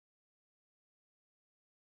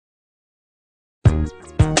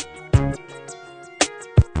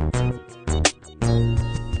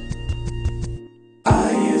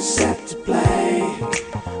Are you set to play?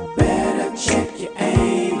 Better check your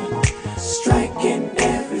aim. Striking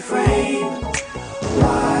every frame.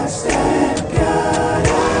 Watch that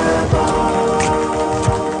Gutterball.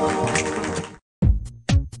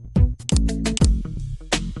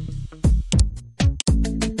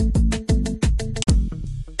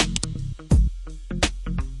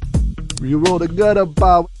 You roll a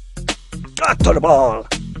Gutterball. Gutterball.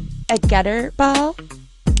 A Gutterball?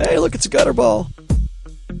 Hey, look, it's a Gutterball.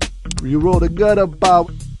 You roll a Gutterball.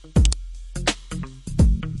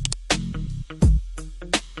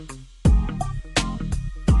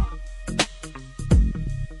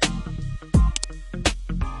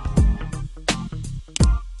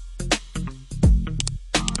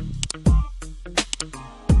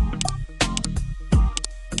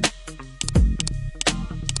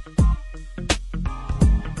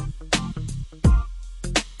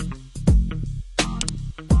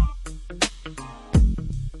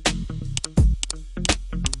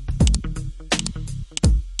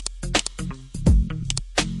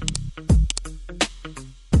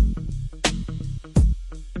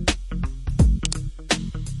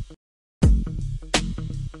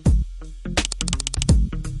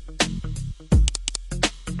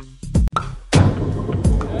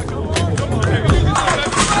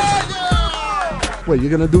 Wait,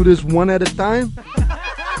 you're gonna do this one at a time?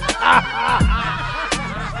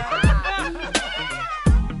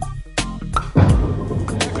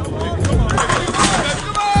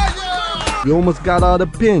 You almost got all the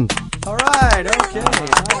pins. All right, okay.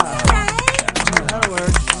 That'll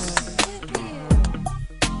work.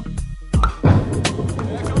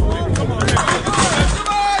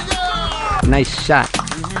 Nice shot.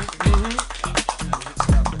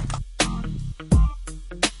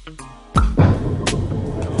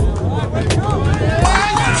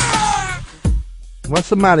 What's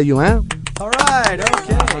the matter, you, huh? All right,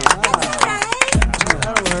 okay.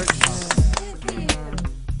 That'll work.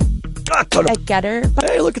 A Gutterball?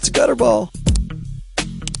 Hey, look, it's a Gutterball.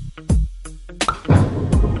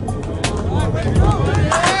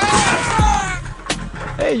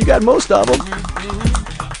 Hey, you got most of them.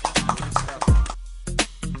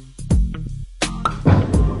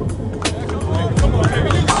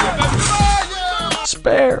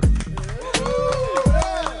 Spare.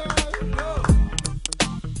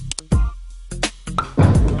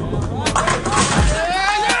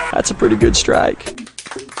 That's a pretty good strike.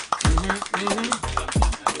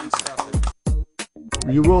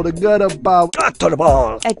 You roll a Gutterball.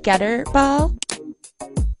 Gutterball. A Gutterball?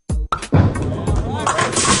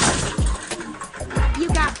 You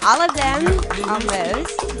got all of them,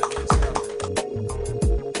 almost.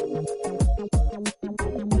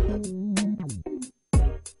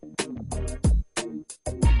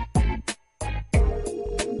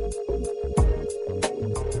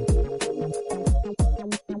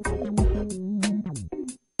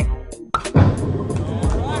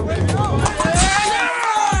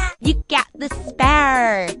 You got the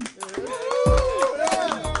spare.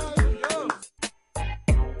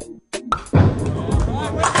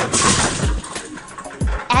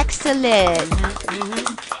 Excellent.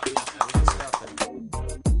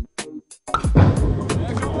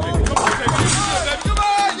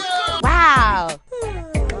 Wow.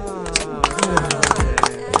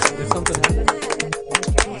 Did something happen?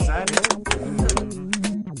 What's that?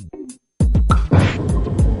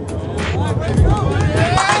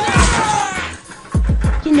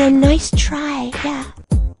 You know, nice try, yeah.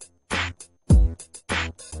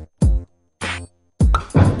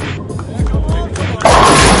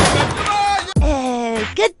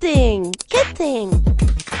 Good thing, good thing.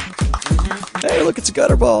 Hey, look, it's a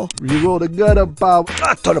Gutterball. You roll a Gutterball.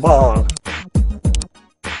 Gutterball.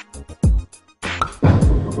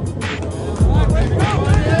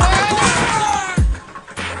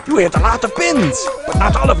 You hit a lot of pins, but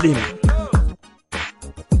not all of them.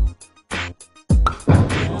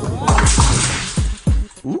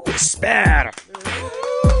 Ooh, a spare.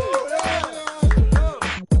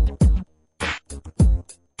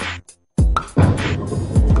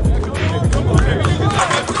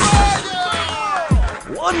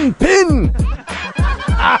 One pin.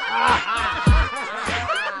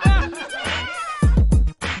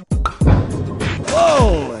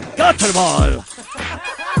 Whoa, Gutterball.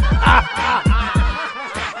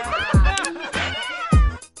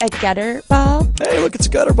 A Gutterball? Hey, look, it's a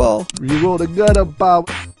Gutterball. You roll a Gutterball.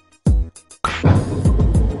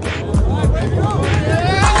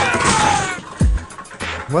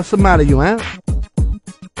 What's the matter, you, huh?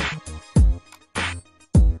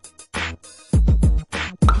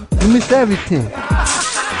 You missed everything.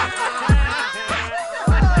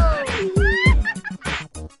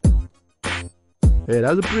 Hey,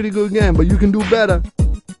 that's a pretty good game, but you can do better.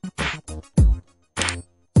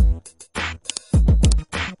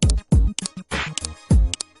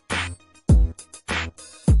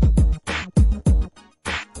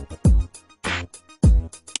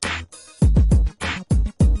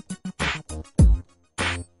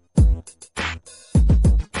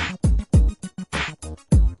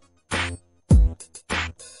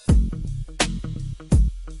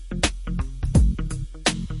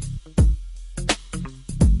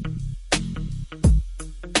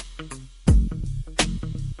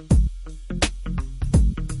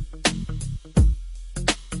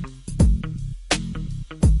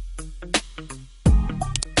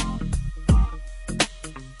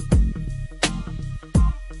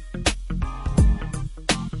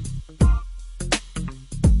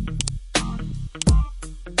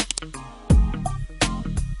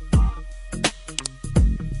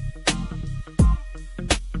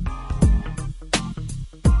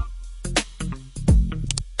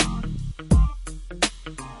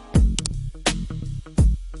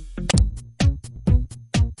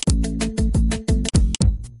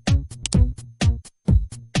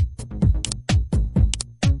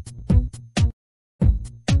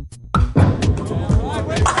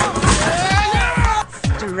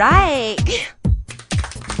 Strike.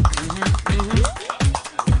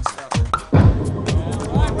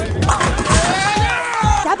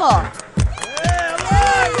 Double.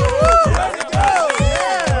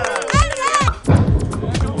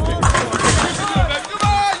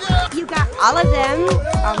 You got all of them,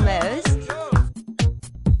 almost.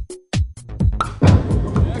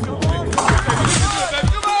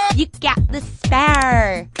 You got the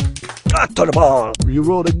spare. Gutterball. You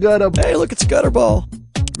roll the gutter. Hey, look, it's Gutterball.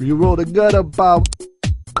 You roll the gutter, Bob.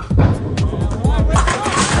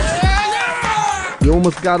 You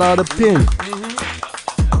almost got all the pins.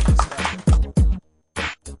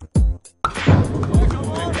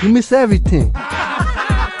 You miss everything.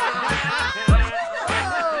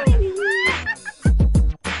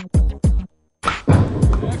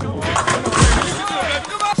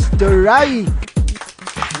 Strike.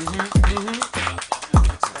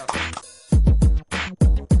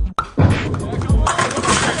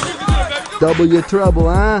 Double your trouble,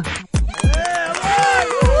 huh?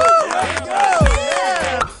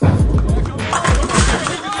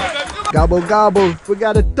 Gobble, gobble. We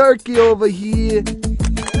got a turkey over here.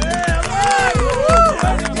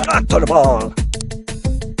 Gutterball.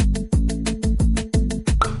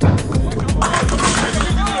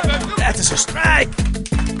 That is a strike.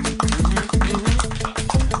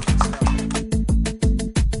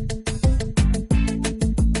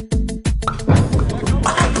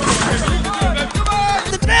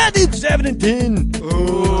 The dreaded 17.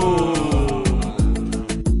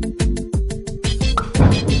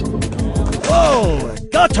 Oh,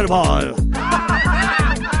 Gutterball.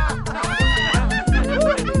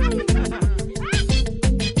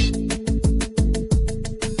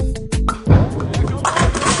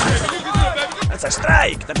 That's a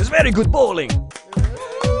strike. That is very good bowling.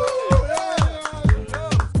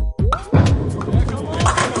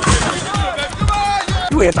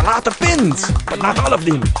 You hit a lot of pins, but not all of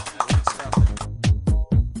them.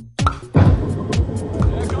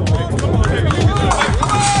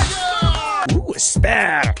 Ooh, a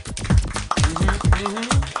spare.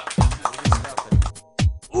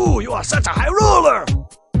 Ooh, you are such a high roller.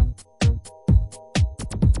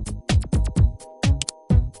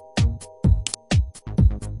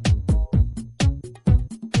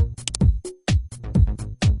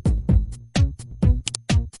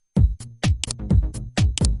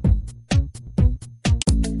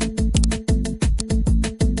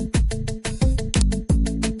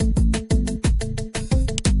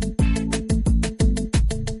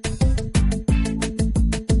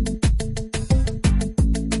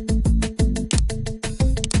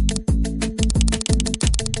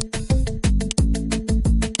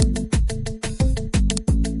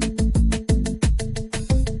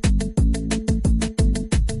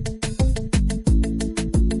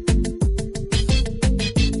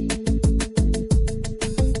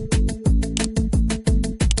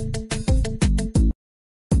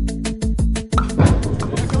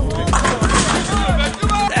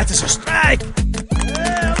 That is a strike.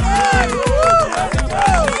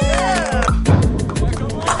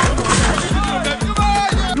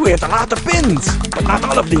 You hit a lot of pins, but not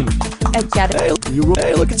all of them. A gutter.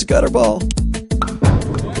 Hey, look, it's a Gutterball.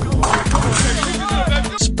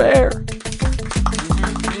 Spare.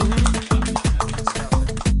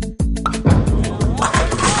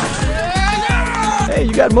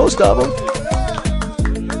 got most of them.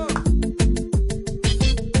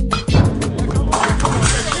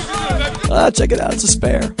 Check it out, it's a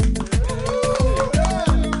spare.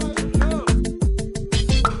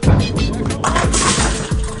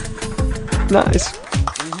 Nice.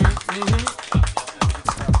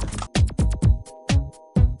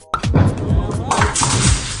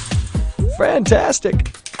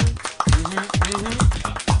 Fantastic.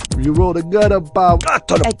 You rolled a gutterball. A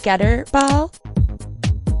gutterball?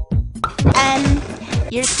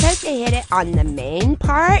 You're supposed to hit it on the main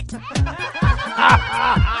part?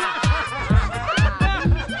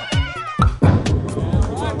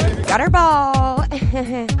 Gutterball!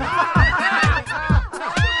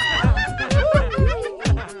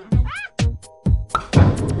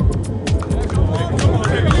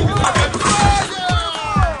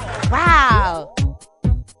 Wow!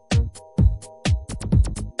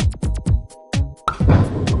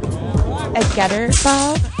 A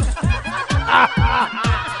gutterball?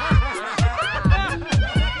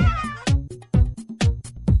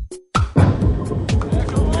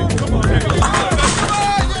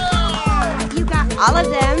 You got all of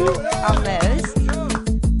them, almost.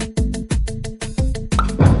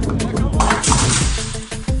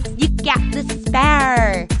 You got the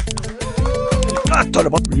spare.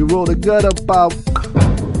 You rolled a gutterball.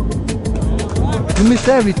 You missed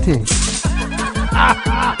everything.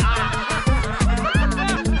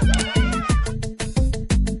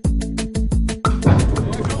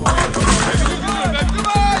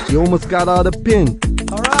 You almost got all the pins.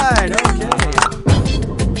 Alright, okay.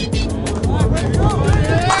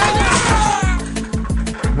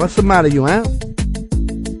 What's the matter, you, huh?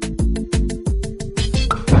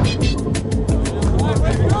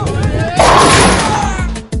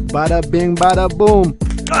 Bada bing, bada boom.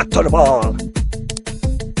 Gutterball.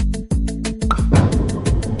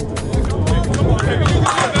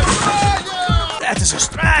 That is a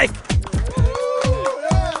strike.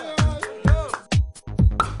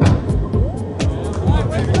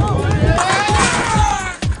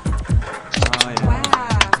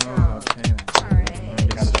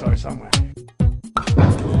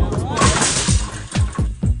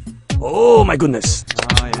 Oh my goodness.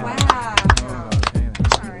 Wow.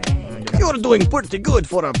 You're doing pretty good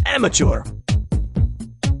for an amateur.